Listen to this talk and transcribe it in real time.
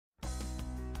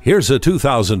Here's a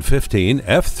 2015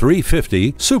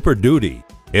 F-350 Super Duty.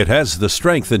 It has the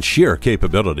strength and sheer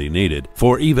capability needed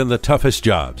for even the toughest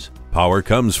jobs. Power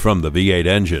comes from the V8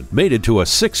 engine, mated to a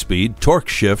 6-speed torque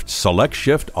shift select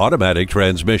shift automatic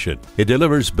transmission. It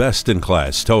delivers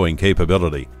best-in-class towing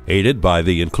capability, aided by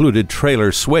the included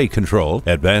trailer sway control,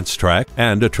 advanced track,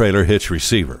 and a trailer hitch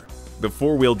receiver. The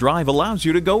four-wheel drive allows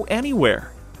you to go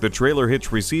anywhere. The trailer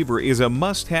hitch receiver is a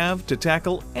must-have to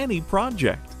tackle any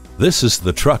project. This is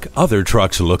the truck other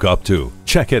trucks look up to.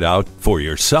 Check it out for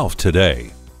yourself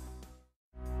today.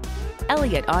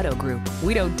 Elliott Auto Group.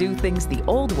 We don't do things the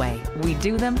old way, we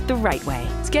do them the right way.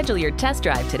 Schedule your test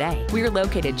drive today. We're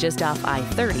located just off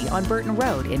I-30 on Burton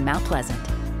Road in Mount Pleasant.